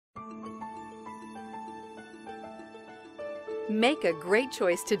Make a great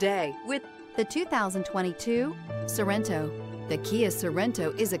choice today with the 2022 Sorento. The Kia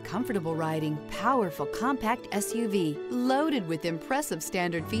Sorento is a comfortable riding, powerful compact SUV loaded with impressive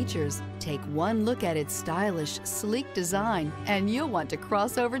standard features. Take one look at its stylish, sleek design and you'll want to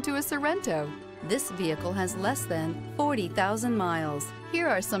cross over to a Sorento. This vehicle has less than 40,000 miles. Here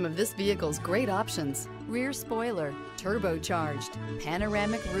are some of this vehicle's great options: rear spoiler, turbocharged,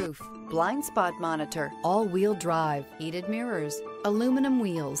 panoramic roof, blind spot monitor, all-wheel drive, heated mirrors, aluminum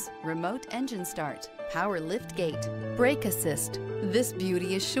wheels, remote engine start, power lift gate, brake assist. This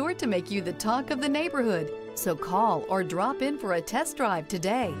beauty is sure to make you the talk of the neighborhood. So call or drop in for a test drive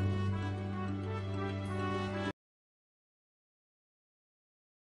today.